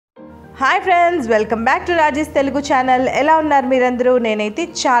Hi friends, welcome back to Rajesh Telugu channel. ఎలా ఉన్నారు మీరందరూ? నేనైతే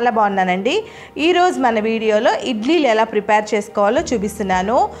చాలా బాగున్నానండి. ఈరోజు మన వీడియోలో ఇడ్లీలు ఎలా ప్రిపేర్ చేసుకోవాలో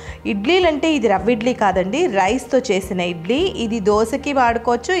చూపిస్తున్నాను. ఇడ్లీలు అంటే ఇది రవ్వ ఇడ్లీ కాదండి, రైస్తో చేసిన ఇడ్లీ. ఇది దోశకి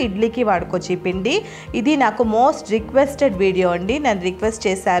వాడుకోవచ్చు, ఇడ్లీకి వాడుకోవచ్చు. ఈ పిండి ఇది నాకు మోస్ట్ రిక్వెస్టెడ్ వీడియో అండి. నన్ను రిక్వెస్ట్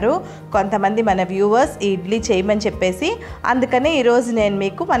చేశారు కొంతమంది మన వ్యూవర్స్ ఈ ఇడ్లీ చేయమని చెప్పేసి. అందుకనే ఈరోజు నేను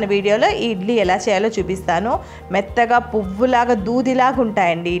మీకు మన వీడియోలో ఈ ఇడ్లీ ఎలా చేయాలో చూపిస్తాను. మెత్తగా పువ్వులాగా దూదిలాగా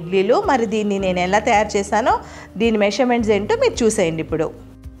ఉంటాయండి ఇడ్లీలు. మరి దీన్ని నేను ఎలా తయారు చేశానో, దీని మెషర్మెంట్స్ ఏంటో మీరు చూసేయండి. ఇప్పుడు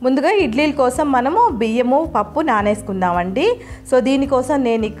ముందుగా ఇడ్లీల కోసం మనము బియ్యము పప్పు నానేసుకుందామండి. సో దీనికోసం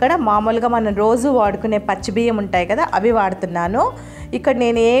నేను ఇక్కడ మామూలుగా మనం రోజు వాడుకునే పచ్చి బియ్యం ఉంటాయి కదా, అవి వాడుతున్నాను. ఇక్కడ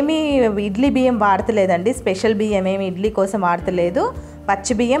నేను ఏమీ ఇడ్లీ బియ్యం వాడతలేదండి, స్పెషల్ బియ్యం ఏమి ఇడ్లీ కోసం వాడతలేదు.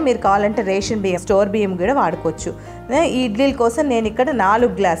 పచ్చి బియ్యం, మీరు కావాలంటే రేషన్ బియ్యం, స్టోర్ బియ్యం కూడా వాడుకోవచ్చు. ఈ ఇడ్లీల కోసం నేను ఇక్కడ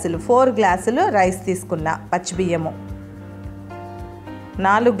 4 గ్లాసులు రైస్ తీసుకున్నా. పచ్చి బియ్యము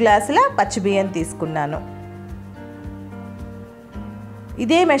 4 గ్లాసుల పచ్చి బియ్యం తీసుకున్నాను.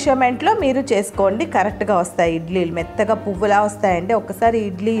 ఇదే మెషర్మెంట్లో మీరు చేసుకోండి, కరెక్ట్గా వస్తాయి ఇడ్లీలు. మెత్తగా పువ్వులా వస్తాయండి. ఒక్కసారి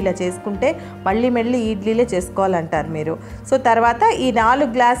ఇడ్లీ ఇలా చేసుకుంటే మళ్ళీ ఇడ్లీలే చేసుకోవాలంటారు మీరు. సో తర్వాత ఈ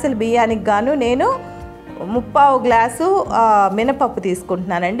 4 గ్లాసుల బియ్యానికి గాను నేను 3/4 గ్లాసు మినపప్పు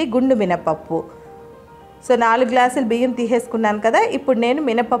తీసుకుంటున్నానండి, గుండు మినపప్పు. సో 4 గ్లాసులు బియ్యం తీసేసుకున్నాను కదా, ఇప్పుడు నేను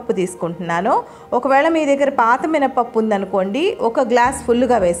మినపప్పు తీసుకుంటున్నాను. ఒకవేళ మీ దగ్గర పాత మినపప్పు ఉందనుకోండి, 1 గ్లాస్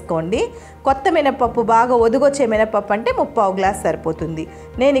ఫుల్గా వేసుకోండి. కొత్త మినపప్పు, బాగా ఒదుగొచ్చే మినపప్పు అంటే 3/4 గ్లాస్ సరిపోతుంది.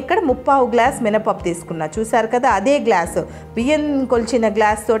 నేను ఇక్కడ 3/4 గ్లాస్ మినపప్పు తీసుకున్నా. చూసారు కదా, అదే గ్లాసు బియ్యం కొలిచిన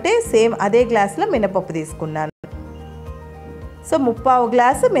గ్లాస్ తోటే సేమ్ అదే గ్లాసులో మినపప్పు తీసుకున్నాను. సో 3/4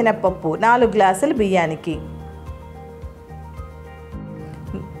 గ్లాసు మినపప్పు 4 గ్లాసులు బియ్యానికి.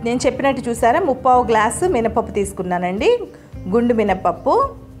 నేను చెప్పినట్టు చూసారా, 3/4 గ్లాసు మినపప్పు తీసుకున్నానండి, గుండు మినపప్పు.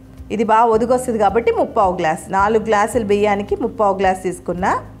 ఇది బాగా ఒదిగొస్తుంది కాబట్టి 3/4 గ్లాస్. 4 గ్లాసుల బియ్యానికి 3/4 గ్లాస్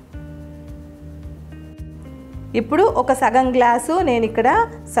తీసుకున్నా. ఇప్పుడు ఒక సగం గ్లాసు నేను ఇక్కడ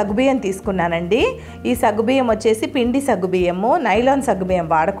సగ్గుబియ్యం తీసుకున్నానండి. ఈ సగ్గుబియ్యం వచ్చేసి పిండి సగ్గుబియ్యము, నైలాన్ సగ్గుబియ్యం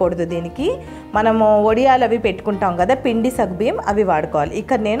వాడకూడదు. దీనికి మనము వడియాలు అవి పెట్టుకుంటాం కదా, పిండి సగ్గుబియ్యం అవి వాడుకోవాలి.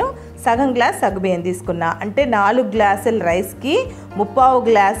 ఇక్కడ నేను సగం గ్లాస్ సగ్గుబియ్యం తీసుకున్నా. అంటే 4 గ్లాసుల రైస్కి 3/4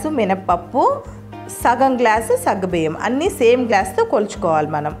 గ్లాసు మినప్పప్పు, సగం గ్లాసు సగ్గుబియ్యం, అన్నీ సేమ్ గ్లాస్తో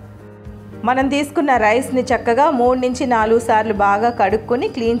కొలుచుకోవాలి. మనం తీసుకున్న రైస్ని చక్కగా 3 నుంచి 4 సార్లు బాగా కడుక్కొని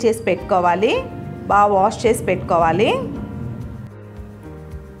క్లీన్ చేసి పెట్టుకోవాలి, బాగా వాష్ చేసి పెట్టుకోవాలి.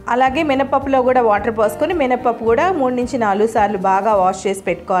 అలాగే మినపప్పులో కూడా వాటర్ పోసుకొని మినపప్పు కూడా 3 నుంచి 4 సార్లు బాగా వాష్ చేసి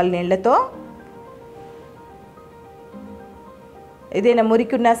పెట్టుకోవాలి నీళ్ళతో. ఏదైనా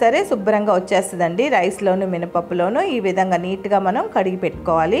మురికి ఉన్నా సరే శుభ్రంగా వచ్చేస్తుందండి రైస్లోను మినపప్పులోను. ఈ విధంగా నీట్గా మనం కడిగి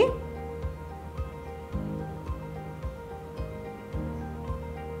పెట్టుకోవాలి.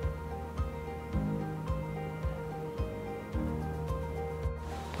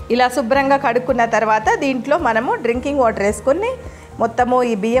 ఇలా శుభ్రంగా కడుక్కున్న తర్వాత దీంట్లో మనము డ్రింకింగ్ వాటర్ వేసుకొని మొత్తము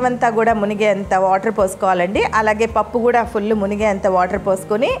ఈ బియ్యం అంతా కూడా మునిగేంత వాటర్ పోసుకోవాలండి. అలాగే పప్పు కూడా ఫుల్ మునిగేంత వాటర్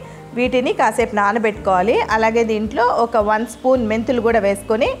పోసుకొని వీటిని కాసేపు నానబెట్టుకోవాలి. అలాగే దీంట్లో ఒక 1 స్పూన్ మెంతులు కూడా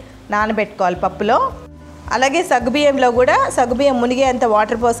వేసుకొని నానబెట్టుకోవాలి పప్పులో. అలాగే సగ్గుబియ్యంలో కూడా సగ్గుబియ్యం మునిగేంత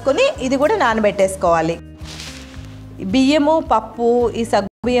వాటర్ పోసుకొని ఇది కూడా నానబెట్టేసుకోవాలి. బియ్యము, పప్పు, ఈ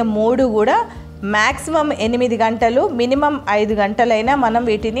సగ్గుబియ్యం 3 కూడా మ్యాక్సిమం 8 గంటలు, మినిమం 5 గంటలైనా మనం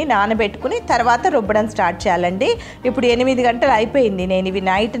వీటిని నానబెట్టుకుని తర్వాత రుబ్బడం స్టార్ట్ చేయాలండి. ఇప్పుడు 8 గంటలు అయిపోయింది, నేను ఇవి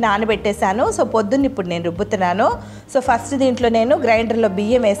నైట్ నానబెట్టేశాను. సో పొద్దున్న ఇప్పుడు నేను రుబ్బుతున్నాను. సో ఫస్ట్ దీంట్లో నేను గ్రైండర్లో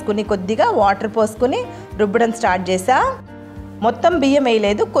బియ్యం వేసుకుని కొద్దిగా వాటర్ పోసుకుని రుబ్బడం స్టార్ట్ చేసా. మొత్తం బియ్యం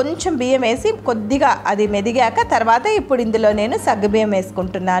వేయలేదు, కొంచెం బియ్యం వేసి కొద్దిగా అది మెదిగాక తర్వాత ఇప్పుడు ఇందులో నేను సగ్గుబియ్యం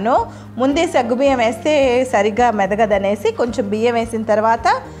వేసుకుంటున్నాను. ముందే సగ్గుబియ్యం వేస్తే సరిగ్గా మెదగదనేసి కొంచెం బియ్యం వేసిన తర్వాత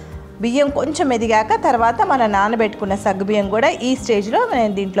బియ్యం కొంచెం ఎదిగాక తర్వాత మన నానబెట్టుకున్న సగ్గుబియ్యం కూడా ఈ స్టేజ్లో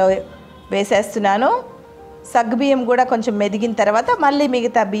నేను దీంట్లో వేసేస్తున్నాను. సగ్గుబియ్యం కూడా కొంచెం మెదిగిన తర్వాత మళ్ళీ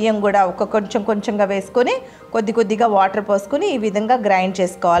మిగతా బియ్యం కూడా కొంచెంగా వేసుకొని కొద్దిగా వాటర్ పోసుకొని ఈ విధంగా గ్రైండ్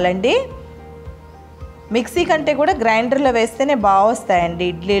చేసుకోవాలండి. మిక్సీ కంటే కూడా గ్రైండర్లో వేస్తేనే బాగా వస్తాయండి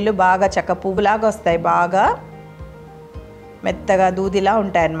ఇడ్లీలు, బాగా చక్క పువ్వులాగా వస్తాయి, బాగా మెత్తగా దూదిలా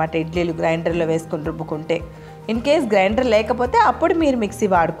ఉంటాయన్నమాట ఇడ్లీలు గ్రైండర్లో వేసుకొని రుబ్బుకుంటే. ఇన్ కేస్ గ్రైండర్ లేకపోతే అప్పుడు మీరు మిక్సీ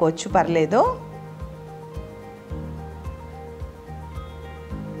వాడుకోవచ్చు, పర్లేదు.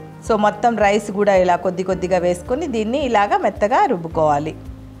 సో మొత్తం రైస్ కూడా ఇలా కొద్దిగా వేసుకొని దీన్ని ఇలాగా మెత్తగా రుబ్బుకోవాలి.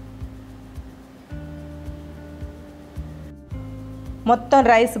 మొత్తం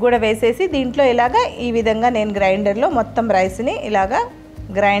రైస్ కూడా వేసేసి దీంట్లో ఇలాగా ఈ విధంగా నేను గ్రైండర్లో మొత్తం రైస్ని ఇలాగా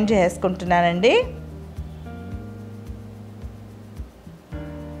గ్రైండ్ చేసుకుంటున్నానండి.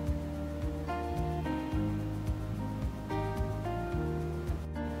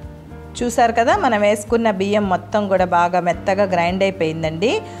 చూసారు కదా, మనం వేసుకున్న బియ్యం మొత్తం కూడా బాగా మెత్తగా గ్రైండ్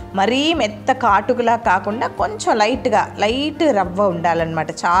అయిపోయిందండి. మరీ మెత్త కాటుకులా కాకుండా కొంచెం లైట్ రవ్వ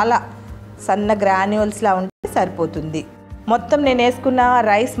ఉండాలన్నమాట. చాలా సన్న గ్రాన్యూల్స్లా ఉంటే సరిపోతుంది. మొత్తం నేను వేసుకున్న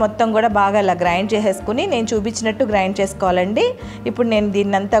రైస్ మొత్తం కూడా బాగా ఇలా గ్రైండ్ చేసేసుకుని నేను చూపించినట్టు గ్రైండ్ చేసుకోవాలండి. ఇప్పుడు నేను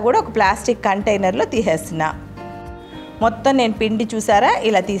దీన్నంతా కూడా ఒక ప్లాస్టిక్ కంటైనర్లో తీసేస్తున్నా. మొత్తం నేను పిండి చూసారా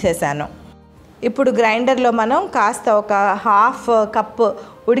ఇలా తీసేసాను. ఇప్పుడు గ్రైండర్లో మనం కాస్త ఒక హాఫ్ కప్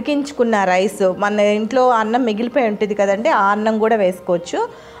ఉడికించుకున్న రైస్, మన ఇంట్లో అన్నం మిగిలిపోయి ఉంటుంది కదండి, ఆ అన్నం కూడా వేసుకోవచ్చు.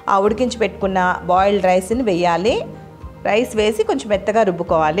 ఆ ఉడికించి పెట్టుకున్న బాయిల్డ్ రైస్ని వేయాలి. రైస్ వేసి కొంచెం మెత్తగా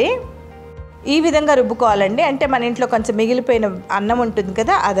రుబ్బుకోవాలి. ఈ విధంగా రుబ్బుకోవాలండి. అంటే మన ఇంట్లో కొంచెం మిగిలిపోయిన అన్నం ఉంటుంది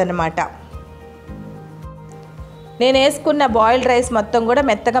కదా, అదనమాట. నేను వేసుకున్న బాయిల్డ్ రైస్ మొత్తం కూడా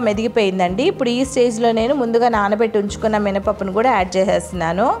మెత్తగా మెదిగిపోయిందండి. ఇప్పుడు ఈ స్టేజ్లో నేను ముందుగా నానబెట్టి ఉంచుకున్న మినపప్పును కూడా యాడ్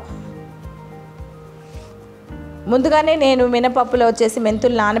చేసేస్తున్నాను. ముందుగానే నేను మినపప్పులో వచ్చేసి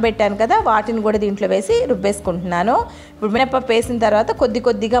మెంతులు నానబెట్టాను కదా, వాటిని కూడా దీంట్లో వేసి రుబ్బేసుకుంటున్నాను. ఇప్పుడు మినపప్పు వేసిన తర్వాత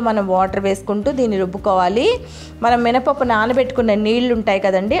కొద్దిగా మనం వాటర్ వేసుకుంటూ దీన్ని రుబ్బుకోవాలి. మనం మినపప్పు నానబెట్టుకున్న నీళ్ళు ఉంటాయి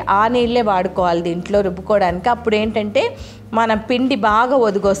కదండి, ఆ నీళ్ళే వాడుకోవాలి దీంట్లో రుబ్బుకోవడానికి. అప్పుడు ఏంటంటే మన పిండి బాగా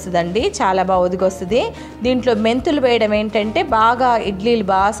ఒదిగొస్తుందండి, చాలా బాగా ఒదిగొస్తుంది. దీంట్లో మెంతులు వేయడం ఏంటంటే బాగా ఇడ్లీలు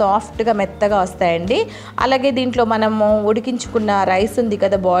బాగా సాఫ్ట్గా మెత్తగా వస్తాయండి. అలాగే దీంట్లో మనము ఉడికించుకున్న రైస్ ఉంది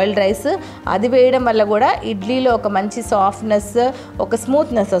కదా, బాయిల్డ్ రైస్, అది వేయడం వల్ల కూడా ఇడ్లీలో ఒక మంచి సాఫ్ట్నెస్, ఒక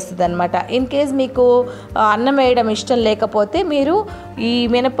స్మూత్నెస్ వస్తుంది అనమాట. ఇన్ కేస్ మీకు అన్నం వేయడం ఇష్టం లేకపోతే మీరు ఈ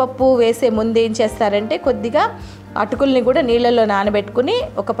మినపప్పు వేసే ముందు ఏం చేస్తారంటే కొద్దిగా అటుకుల్ని కూడా నీళ్ళల్లో నానబెట్టుకుని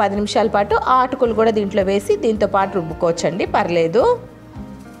ఒక 10 నిమిషాల పాటు ఆ అటుకులు కూడా దీంట్లో వేసి దీంతో పాటు రుబ్బుకోవచ్చండి, పర్లేదు.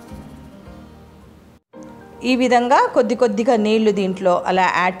 ఈ విధంగా కొద్దిగా నీళ్లు దీంట్లో అలా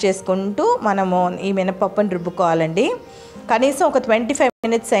యాడ్ చేసుకుంటూ మనము ఈ మినపప్పుని రుబ్బుకోవాలండి. కనీసం ఒక 25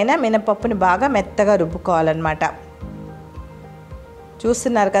 మినిట్స్ అయినా మినపప్పుని బాగా మెత్తగా రుబ్బుకోవాలన్నమాట.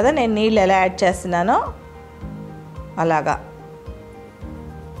 చూస్తున్నారు కదా నేను నీళ్ళు ఎలా యాడ్ చేస్తున్నానో అలాగా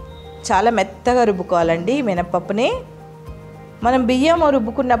చాలా మెత్తగా రుబ్బుకోవాలండి మినపప్పుని. మనం బియ్యం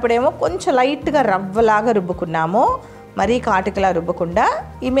రుబ్బుకున్నప్పుడేమో కొంచెం లైట్గా రవ్వలాగా రుబ్బుకున్నాము, మరీ కాటుకలా రుబ్బకుండా.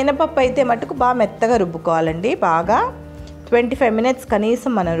 ఈ మినపప్పు అయితే మటుకు బాగా మెత్తగా రుబ్బుకోవాలండి. బాగా 25 మినిట్స్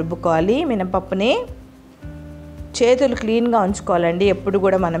కనీసం మనం రుబ్బుకోవాలి మినపప్పుని. చేతులు క్లీన్గా ఉంచుకోవాలండి ఎప్పుడు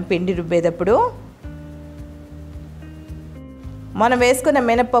కూడా మనం పిండి రుబ్బేటప్పుడు. మనం వేసుకున్న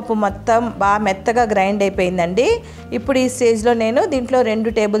మినపప్పు మొత్తం బాగా మెత్తగా గ్రైండ్ అయిపోయిందండి. ఇప్పుడు ఈ స్టేజ్లో నేను దీంట్లో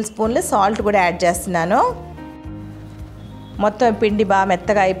 2 టేబుల్ స్పూన్లు సాల్ట్ కూడా యాడ్ చేస్తున్నాను. మొత్తం పిండి బాగా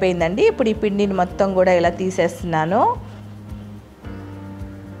మెత్తగా అయిపోయిందండి. ఇప్పుడు ఈ పిండిని మొత్తం కూడా ఇలా తీసేస్తున్నాను.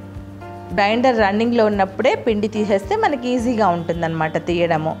 గ్రైండర్ రన్నింగ్లో ఉన్నప్పుడే పిండి తీసేస్తే మనకి ఈజీగా ఉంటుందన్నమాట,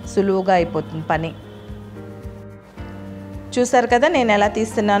 తీయడము సులువుగా అయిపోతుంది పని. చూసారు కదా నేను ఎలా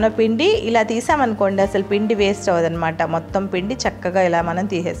తీస్తున్నానో పిండి. ఇలా తీసామనుకోండి అసలు పిండి వేస్ట్ అవ్వదన్నమాట. మొత్తం పిండి చక్కగా ఇలా మనం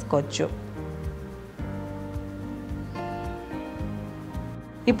తీసేసుకోవచ్చు.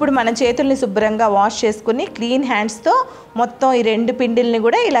 ఇప్పుడు మన చేతుల్ని శుభ్రంగా వాష్ చేసుకుని క్లీన్ హ్యాండ్స్తో మొత్తం ఈ 2 పిండిల్ని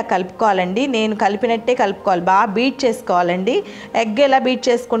కూడా ఇలా కలుపుకోవాలండి. నేను కలిపినట్టే కలుపుకోవాలి, బాగా బీట్ చేసుకోవాలండి. ఎగ్ ఎలా బీట్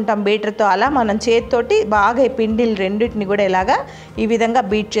చేసుకుంటాం బీటర్తో, అలా మనం చేతితోటి బాగా ఈ పిండిలు రెండింటిని కూడా ఇలాగా ఈ విధంగా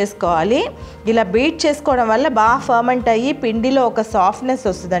బీట్ చేసుకోవాలి. ఇలా బీట్ చేసుకోవడం వల్ల బాగా ఫర్మెంట్ అయ్యి పిండిలో ఒక సాఫ్ట్నెస్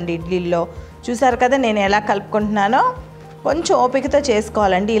వస్తుందండి ఇడ్లీల్లో. చూసారు కదా నేను ఎలా కలుపుకుంటున్నానో. కొంచెం ఓపికతో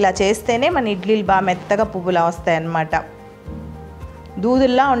చేసుకోవాలండి. ఇలా చేస్తేనే మన ఇడ్లీలు బాగా మెత్తగా పువ్వులా వస్తాయన్నమాట.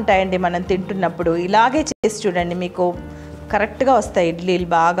 దూదుల్లా ఉంటాయండి మనం తింటున్నప్పుడు. ఇలాగే చేసి చూడండి, మీకు కరెక్ట్గా వస్తాయి ఇడ్లీలు.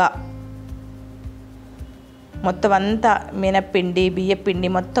 బాగా మొత్తం అంతా మినప్పిండి బియ్యపిండి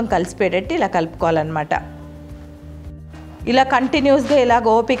మొత్తం కలిసిపోయేటట్టు ఇలా కలుపుకోవాలన్నమాట. ఇలా కంటిన్యూస్గా ఇలా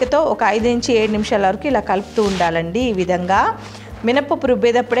ఓపికతో ఒక 5 నుంచి 7 నిమిషాల వరకు ఇలా కలుపుతూ ఉండాలండి. ఈ విధంగా మినపప్పు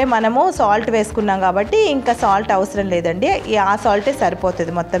రుబ్బేటప్పుడే మనము సాల్ట్ వేసుకున్నాం కాబట్టి ఇంకా సాల్ట్ అవసరం లేదండి. ఆ సాల్టే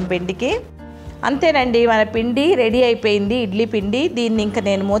సరిపోతుంది మొత్తం పిండికి. అంతేనండి, మన పిండి రెడీ అయిపోయింది, ఇడ్లీ పిండి. దీన్ని ఇంకా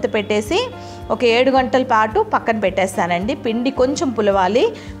నేను మూత పెట్టేసి ఒక 7 గంటల పాటు పక్కన పెట్టేస్తానండి. పిండి కొంచెం పులవాలి.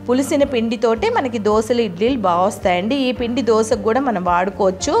 పులిసిన పిండితోటే మనకి దోశలు ఇడ్లీలు బాగా వస్తాయండి. ఈ పిండి దోశకు కూడా మనం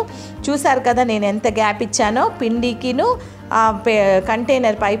వాడుకోవచ్చు. చూసారు కదా నేను ఎంత గ్యాప్ ఇచ్చానో పిండికిను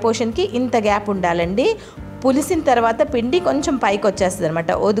కంటైనర్ పై పోర్షన్కి ఇంత గ్యాప్ ఉండాలండి. పులిసిన తర్వాత పిండి కొంచెం పైకి వచ్చేస్తుంది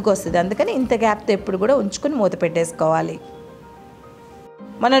అనమాట, ఒదుగొస్తుంది. అందుకని ఇంత గ్యాప్తో ఎప్పుడు కూడా ఉంచుకొని మూత పెట్టేసుకోవాలి.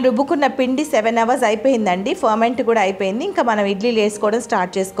 మనం రుబ్బుకున్న పిండి 7 అవర్స్ అయిపోయిందండి. ఫర్మెంట్ కూడా అయిపోయింది. ఇంకా మనం ఇడ్లీలు వేసుకోవడం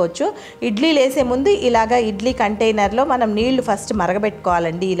స్టార్ట్ చేసుకోవచ్చు. ఇడ్లీలు వేసే ముందు ఇలాగా ఇడ్లీ కంటైనర్లో మనం నీళ్లు ఫస్ట్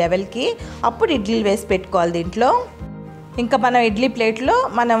మరగబెట్టుకోవాలండి ఈ లెవెల్కి. అప్పుడు ఇడ్లీలు వేసి పెట్టుకోవాలి దీంట్లో. ఇంకా మనం ఇడ్లీ ప్లేట్లో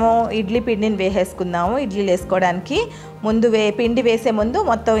మనము ఇడ్లీ పిండిని వేసేసుకుందాము. ఇడ్లీలు వేసుకోవడానికి ముందు పిండి వేసే ముందు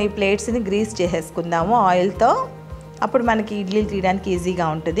మొత్తం ఈ ప్లేట్స్ని గ్రీస్ చేసేసుకుందాము ఆయిల్తో. అప్పుడు మనకి ఇడ్లీలు తీయడానికి ఈజీగా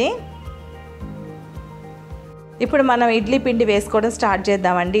ఉంటుంది. ఇప్పుడు మనం ఇడ్లీ పిండి వేసుకోవడం స్టార్ట్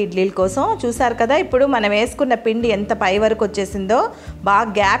చేద్దామండి ఇడ్లీల కోసం. చూసారు కదా ఇప్పుడు మనం వేసుకున్న పిండి ఎంత పై వరకు వచ్చేసిందో, బాగా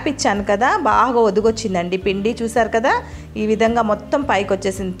గ్యాప్ ఇచ్చాను కదా, బాగా ఒదుగొచ్చిందండి పిండి. చూసారు కదా ఈ విధంగా మొత్తం పైకి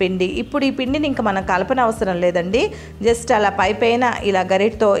వచ్చేసింది పిండి. ఇప్పుడు ఈ పిండిని ఇంకా మనం కలపన అవసరం లేదండి. జస్ట్ అలా పైన ఇలా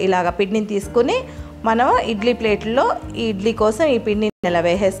గరిటతో ఇలాగ పిండిని తీసుకుని మనం ఇడ్లీ ప్లేట్లో ఈ ఇడ్లీ కోసం ఈ పిండిని ఇలా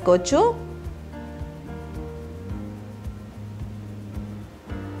వేసేసుకోవచ్చు.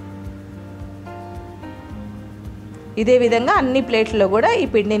 ఇదే విధంగా అన్ని ప్లేట్లలో కూడా ఈ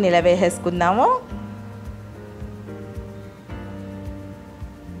పిండిని ఇలా వేసేసుకుందాము.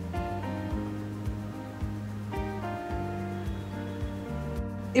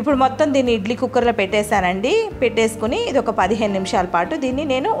 ఇప్పుడు మొత్తం దీన్ని ఇడ్లీ కుక్కర్లో పెట్టేశానండి. పెట్టేసుకుని ఇది ఒక 15 నిమిషాల పాటు దీన్ని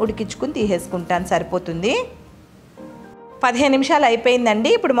నేను ఉడికించుకుని తీసేసుకుంటాను, సరిపోతుంది. 15 నిమిషాలు అయిపోయిందండి.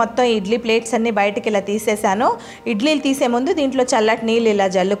 ఇప్పుడు మొత్తం ఇడ్లీ ప్లేట్స్ అన్నీ బయటకి ఇలా తీసేసాను. ఇడ్లీలు తీసే ముందు దీంట్లో చల్లటి నీళ్ళు ఇలా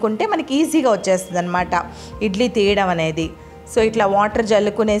జల్లుకుంటే మనకి ఈజీగా వచ్చేస్తుంది అనమాట ఇడ్లీ తీయడం అనేది. సో ఇట్లా వాటర్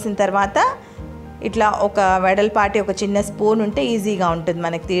జల్లుకునేసిన తర్వాత ఇట్లా ఒక వెడల్పాటి ఒక చిన్న స్పూన్ ఉంటే ఈజీగా ఉంటుంది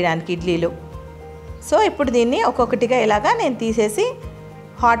మనకి తీయడానికి ఇడ్లీలు. సో ఇప్పుడు దీన్ని ఒక్కొక్కటిగా ఇలాగా నేను తీసేసి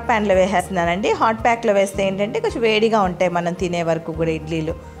హాట్ ప్యాన్లో వేసేస్తున్నానండి. హాట్ ప్యాక్లో వేస్తే ఏంటంటే కొంచెం వేడిగా ఉంటాయి మనం తినే వరకు కూడా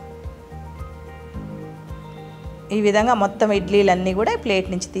ఇడ్లీలు. ఈ విధంగా మొత్తం ఇడ్లీలన్నీ కూడా ప్లేట్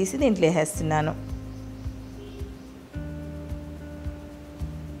నుంచి తీసి దీంట్లో వేసేస్తున్నాను.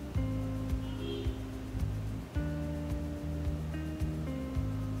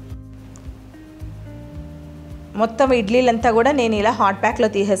 మొత్తం ఇడ్లీలంతా కూడా నేను ఇలా హాట్ ప్యాక్లో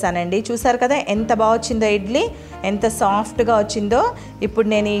తీసేసానండి. చూసారు కదా ఎంత బాగా వచ్చిందో ఇడ్లీ, ఎంత సాఫ్ట్గా వచ్చిందో. ఇప్పుడు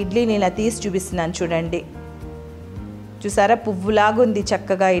నేను ఈ ఇడ్లీని ఇలా తీసి చూపిస్తున్నాను చూడండి. చూసారా పువ్వులాగా ఉంది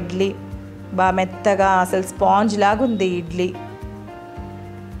చక్కగా ఇడ్లీ, బాగా మెత్తగా అసలు స్పాంజ్ లాగా ఉంది ఇడ్లీ.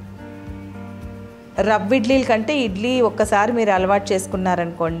 రవ్వ ఇడ్లీల కంటే ఇడ్లీ ఒక్కసారి మీరు అలవాటు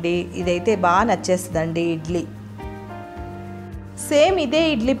చేసుకున్నారనుకోండి ఇదైతే బాగా నచ్చేస్తుందండి ఇడ్లీ. సేమ్ ఇదే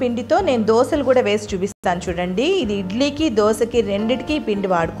ఇడ్లీ పిండితో నేను దోశలు కూడా వేసి చూపిస్తాను చూడండి. ఇది ఇడ్లీకి దోశకి రెండిటికి పిండి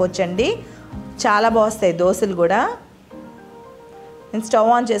వాడుకోవచ్చండి, చాలా బాగుస్తాయి దోశలు కూడా. నేను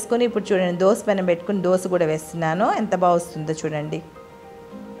స్టవ్ ఆన్ చేసుకుని ఇప్పుడు చూడండి దోశ పెనం పెట్టుకుని దోశ కూడా వేస్తున్నాను, ఎంత బాగా వస్తుందో చూడండి.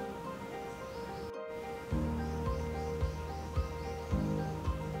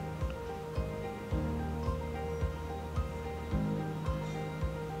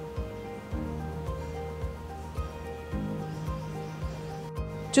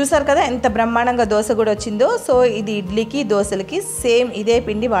 చూసారు కదా ఎంత బ్రహ్మాండంగా దోశ కూడా వచ్చిందో. సో ఇది ఇడ్లీకి దోశలకి సేమ్ ఇదే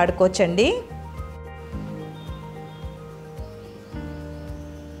పిండి వాడుకోవచ్చండి.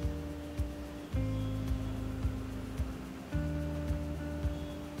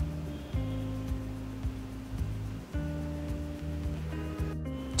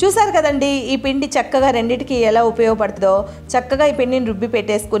 చూసారు కదండి ఈ పిండి చక్కగా రెండిటికి ఎలా ఉపయోగపడుతుందో. చక్కగా ఈ పిండిని రుబ్బి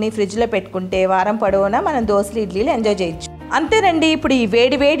పెట్టేసుకుని ఫ్రిడ్జ్లో పెట్టుకుంటే వారం పొడవునా మనం దోశలు ఇడ్లీలు ఎంజాయ్ చేయొచ్చు. అంతేనండి. ఇప్పుడు ఈ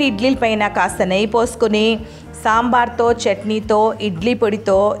వేడి వేడి ఇడ్లీల పైన కాస్త నెయ్యి పోసుకొని సాంబార్తో చట్నీతో ఇడ్లీ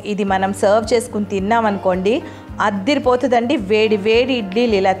పొడితో ఇది మనం సర్వ్ చేసుకుని తిన్నామనుకోండి అద్దిరిపోతుందండి. వేడి వేడి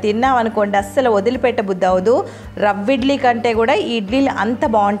ఇడ్లీలు ఇలా తిన్నామనుకోండి అస్సలు వదిలిపెట్టబుద్ధి అవ్వదు. రవ్వ ఇడ్లీ కంటే కూడా ఈ ఇడ్లీలు అంత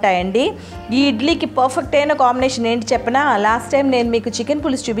బాగుంటాయండి. ఈ ఇడ్లీకి పర్ఫెక్ట్ అయిన కాంబినేషన్ ఏంటి చెప్పనా, లాస్ట్ టైం నేను మీకు చికెన్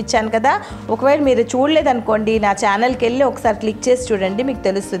పులుసు చూపించాను కదా, ఒకవేళ మీరు చూడలేదనుకోండి నా ఛానల్కి వెళ్ళి ఒకసారి క్లిక్ చేసి చూడండి, మీకు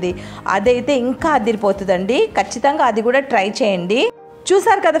తెలుస్తుంది. అదైతే ఇంకా అద్దిరిపోతుందండి. ఖచ్చితంగా అది కూడా ట్రై చేయండి.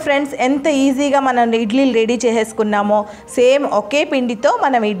 చూసారు కదా ఫ్రెండ్స్ ఎంత ఈజీగా మనం ఇడ్లీలు రెడీ చేసేసుకున్నామో. సేమ్ ఒకే పిండితో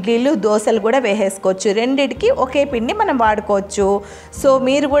మనం ఇడ్లీలు దోశలు కూడా వేసేసుకోవచ్చు, రెండిటికి ఒకే పిండి మనం వాడుకోవచ్చు. సో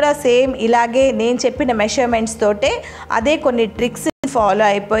మీరు కూడా సేమ్ ఇలాగే నేను చెప్పిన మెషర్మెంట్స్ తోటే అదే కొన్ని ట్రిక్స్ ఫాలో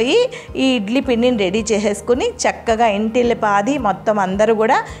అయిపోయి ఈ ఇడ్లీ పిండిని రెడీ చేసేసుకుని చక్కగా ఇంటిల్లిపాది మొత్తం అందరూ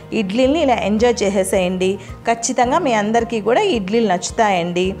కూడా ఇడ్లీని ఇలా ఎంజాయ్ చేసేసేయండి. ఖచ్చితంగా మీ అందరికీ కూడా ఇడ్లీలు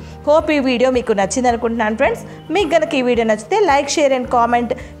నచ్చుతాయండి. హోప్ ఈ వీడియో మీకు నచ్చింది అనుకుంటున్నాను ఫ్రెండ్స్. మీకు కనుక ఈ వీడియో నచ్చితే లైక్, షేర్ అండ్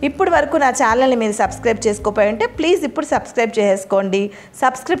కామెంట్. ఇప్పటి వరకు నా ఛానల్ని మీరు సబ్స్క్రైబ్ చేసుకోపోయి ఉంటే ప్లీజ్ ఇప్పుడు సబ్స్క్రైబ్ చేసుకోండి.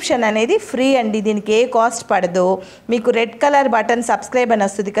 సబ్స్క్రిప్షన్ అనేది ఫ్రీ అండి, దీనికి ఏ కాస్ట్ పడదు. మీకు రెడ్ కలర్ బటన్ సబ్స్క్రైబ్ అని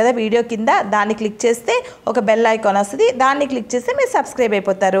వస్తుంది కదా వీడియో కింద, దాన్ని క్లిక్ చేస్తే ఒక బెల్ ఐకాన్ వస్తుంది, దాన్ని క్లిక్ చేస్తే మీరు సబ్స్క్రైబ్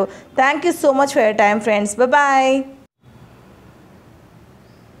అయిపోతారు. Thank you so much for your time friends. Bye.